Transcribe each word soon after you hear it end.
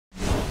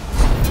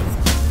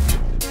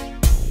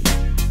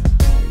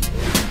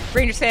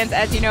Rangers fans,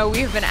 as you know, we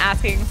have been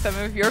asking some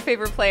of your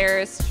favorite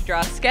players to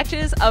draw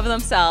sketches of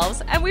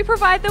themselves, and we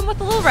provide them with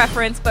a little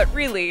reference, but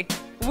really,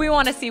 we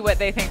want to see what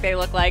they think they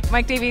look like.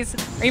 Mike Davies,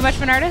 are you much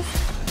of an artist?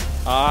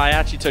 I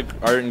actually took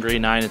art in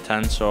grade 9 and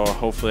 10, so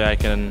hopefully I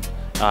can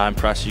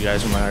impress you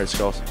guys with my art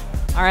skills.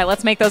 All right,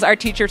 let's make those art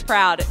teachers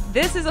proud.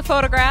 This is a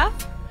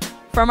photograph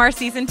from our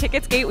season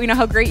tickets gate. We know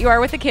how great you are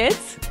with the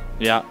kids.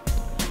 Yeah.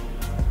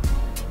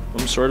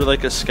 I'm sort of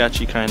like a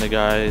sketchy kind of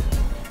guy.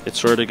 It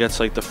sort of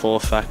gets like the full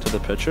effect of the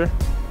picture.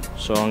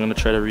 So I'm going to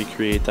try to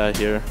recreate that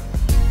here.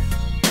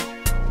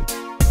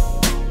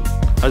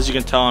 As you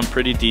can tell, I'm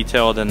pretty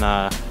detailed and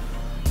I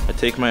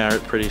take my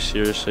art pretty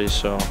seriously,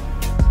 so.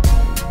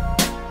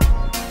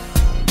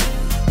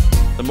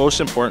 The most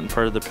important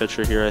part of the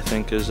picture here, I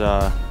think, is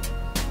the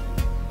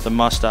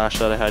mustache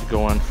that I had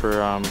going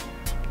for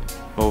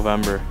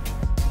November.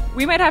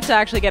 We might have to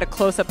actually get a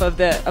close-up of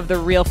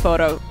the real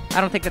photo.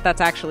 I don't think that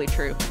that's actually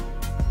true.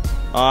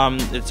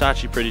 It's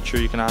actually pretty true.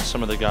 You can ask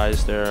some of the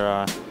guys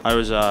there. I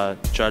was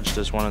judged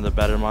as one of the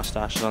better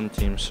mustaches on the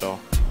team, so.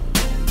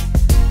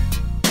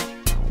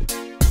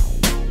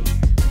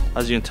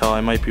 As you can tell, I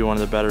might be one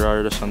of the better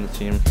artists on the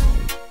team.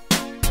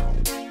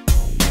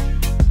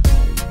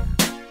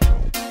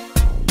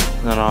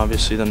 And then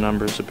obviously the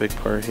number is a big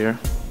part here.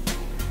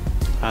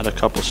 Add a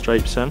couple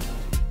stripes in.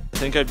 I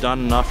think I've done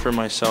enough for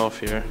myself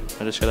here.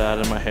 I just gotta add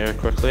in my hair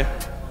quickly.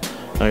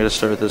 I'm gonna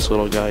start with this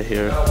little guy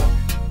here.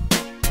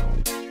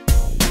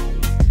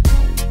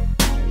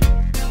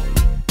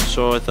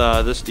 So with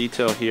this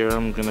detail here,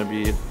 I'm gonna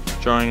be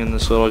drawing in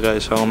this little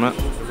guy's helmet.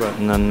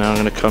 And then now I'm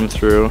gonna come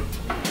through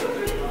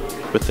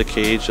with the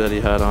cage that he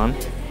had on.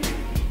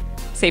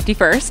 Safety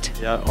first.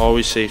 Yeah,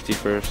 always safety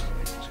first.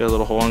 It's got a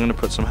little hole. I'm gonna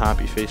put some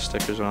happy face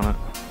stickers on it,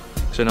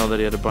 because I know that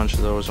he had a bunch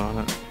of those on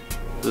it.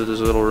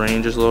 There's a little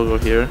Rangers logo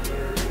here.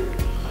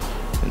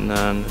 And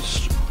then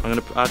I'm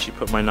gonna actually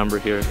put my number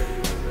here.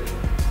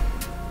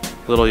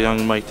 Little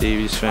young Mike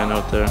Davies fan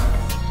out there.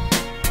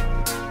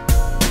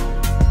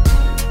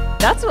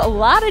 That's a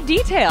lot of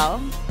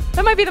detail.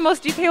 That might be the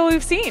most detail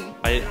we've seen.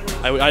 I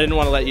didn't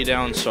want to let you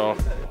down, so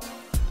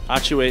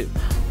actually wait.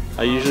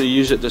 I usually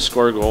use it to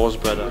score goals,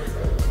 but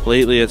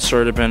lately it's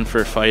sort of been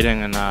for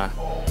fighting and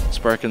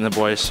sparking the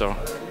boys, so.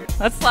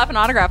 Let's slap an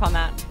autograph on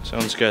that.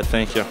 Sounds good,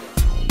 thank you.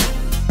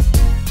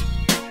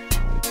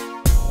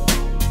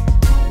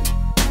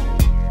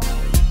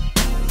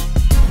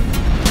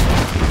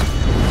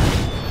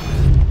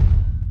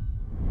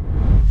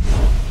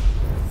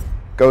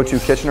 Go to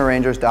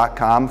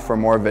KitchenerRangers.com for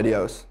more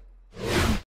videos.